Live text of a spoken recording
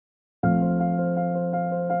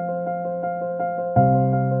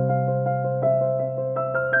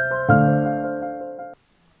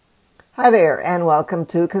Hi there, and welcome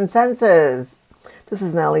to Consensus. This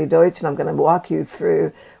is Nellie Deutsch, and I'm going to walk you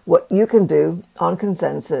through what you can do on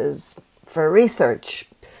Consensus for research.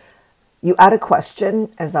 You add a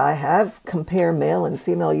question, as I have, compare male and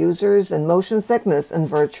female users and motion sickness in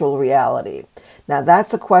virtual reality. Now,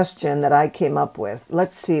 that's a question that I came up with.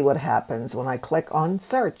 Let's see what happens when I click on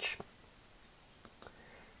search.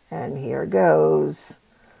 And here goes.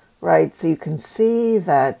 Right, so you can see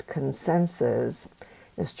that Consensus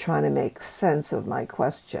is trying to make sense of my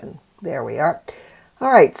question. There we are.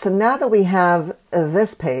 All right, so now that we have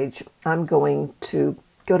this page, I'm going to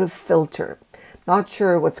go to filter. Not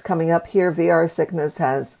sure what's coming up here. VR sickness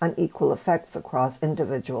has unequal effects across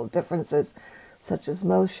individual differences, such as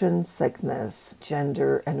motion sickness,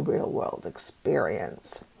 gender, and real-world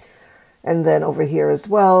experience. And then over here as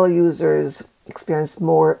well, users experience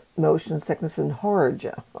more motion sickness and horror.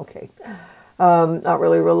 Okay. Not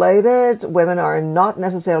really related. Women are not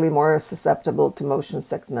necessarily more susceptible to motion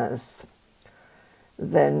sickness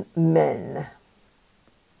than men.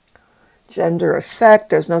 Gender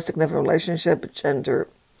effect. There's no significant relationship with gender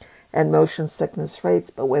and motion sickness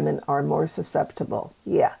rates, but women are more susceptible.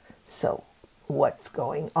 Yeah. So what's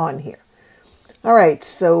going on here? All right.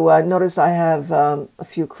 So notice I have a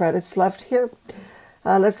few credits left here.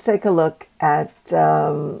 Let's take a look at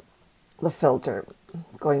the filter.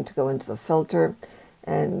 I'm going to go into the filter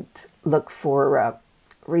and look for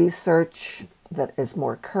research that is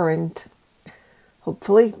more current,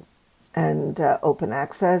 hopefully, and open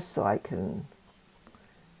access so I can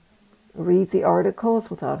read the articles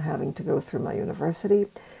without having to go through my university.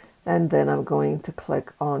 And then I'm going to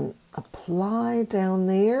click on apply down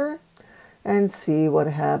there and see what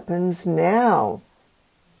happens now.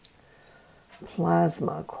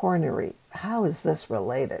 Plasma, coronary. How is this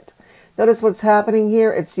related? Notice what's happening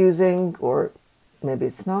here. It's using, or maybe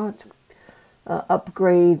it's not,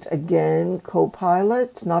 upgrade again,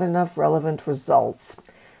 Copilot. Not enough relevant results.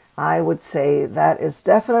 I would say that is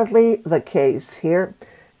definitely the case here.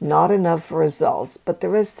 Not enough results. But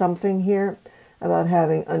there is something here about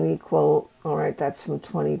having unequal. All right, that's from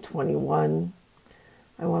 2021.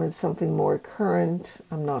 I wanted something more current.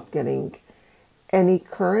 I'm not getting any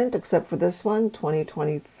current except for this one,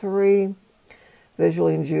 2023.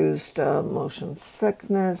 Visually induced motion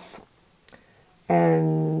sickness.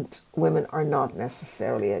 And women are not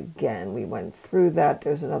necessarily, again, we went through that.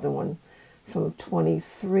 There's another one from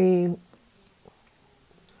 23.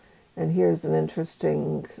 And here's an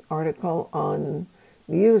interesting article on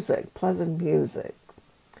music. Pleasant music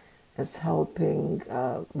is helping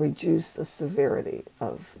reduce the severity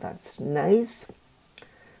of, that's nice.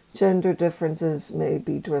 Gender differences may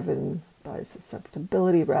be driven by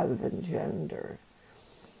susceptibility rather than gender.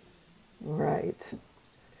 Right.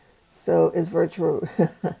 So is virtual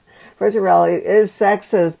reality is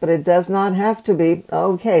sexist, but it does not have to be.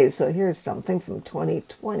 Okay, so here's something from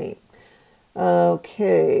 2020.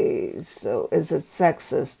 Okay, so is it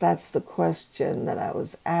sexist? That's the question that I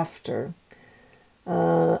was after.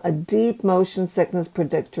 A deep motion sickness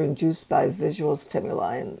predictor induced by visual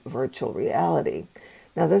stimuli in virtual reality.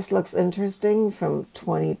 Now this looks interesting from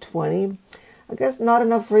 2020. I guess not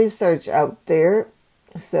enough research out there.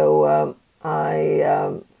 So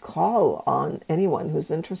I call on anyone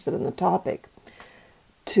who's interested in the topic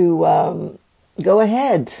to go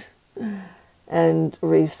ahead and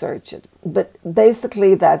research it. But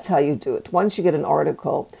basically that's how you do it. Once you get an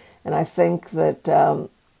article, and I think that,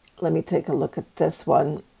 let me take a look at this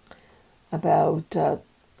one about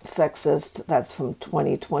sexist. That's from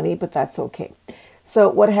 2020, but that's okay. So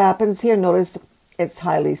what happens here, notice it's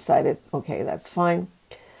highly cited. Okay, that's fine.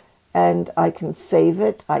 And I can save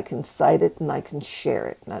it, I can cite it, and I can share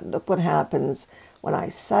it. Now look what happens when I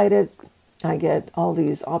cite it. I get all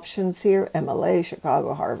these options here, MLA,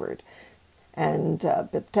 Chicago, Harvard, and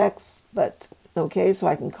BibTeX. But okay, so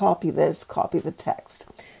I can copy this, copy the text.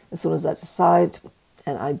 As soon as I decide,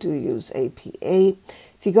 and I do use APA.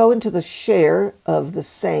 If you go into the share of the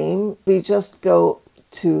same, we just go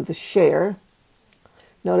to the share.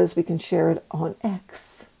 Notice we can share it on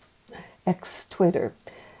X Twitter.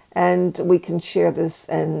 And we can share this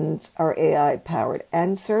and our AI-powered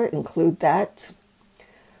answer, include that.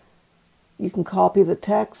 You can copy the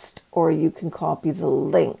text or you can copy the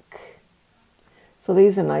link. So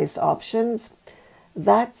these are nice options.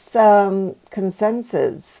 That's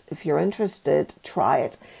Consensus. If you're interested, try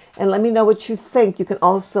it. And let me know what you think. You can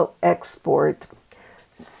also export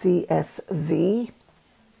CSV.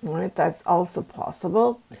 All right, that's also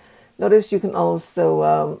possible. Notice you can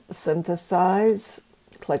also synthesize.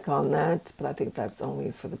 Click on that, but I think that's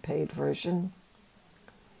only for the paid version.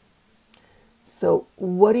 So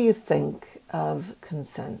what do you think of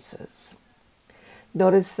consensus.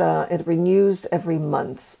 Notice it renews every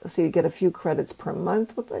month, so you get a few credits per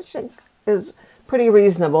month, which I think is pretty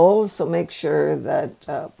reasonable. So make sure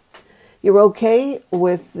that you're okay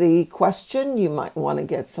with the question. You might want to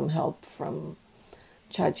get some help from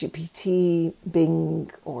ChatGPT,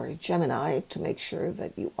 Bing, or Gemini to make sure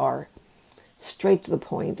that you are straight to the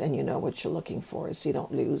point and you know what you're looking for, so you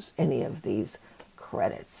don't lose any of these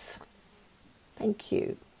credits. Thank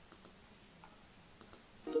you.